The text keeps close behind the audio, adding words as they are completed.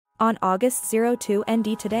on August 02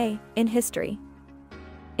 ND today, in history.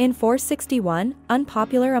 In 461,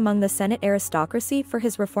 unpopular among the Senate aristocracy for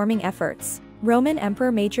his reforming efforts, Roman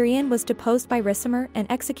Emperor Majorian was deposed by Ricimer and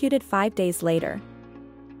executed 5 days later.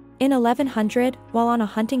 In 1100, while on a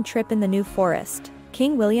hunting trip in the New Forest,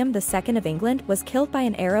 King William II of England was killed by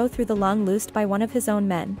an arrow through the lung loosed by one of his own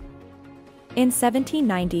men. In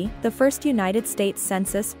 1790, the first United States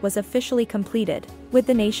Census was officially completed, with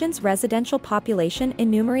the nation's residential population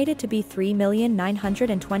enumerated to be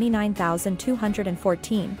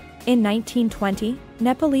 3,929,214. In 1920,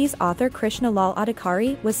 Nepalese author Krishnalal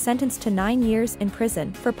Adhikari was sentenced to 9 years in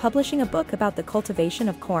prison for publishing a book about the cultivation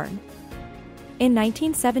of corn. In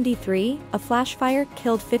 1973, a flash fire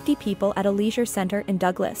killed 50 people at a leisure center in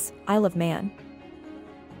Douglas, Isle of Man.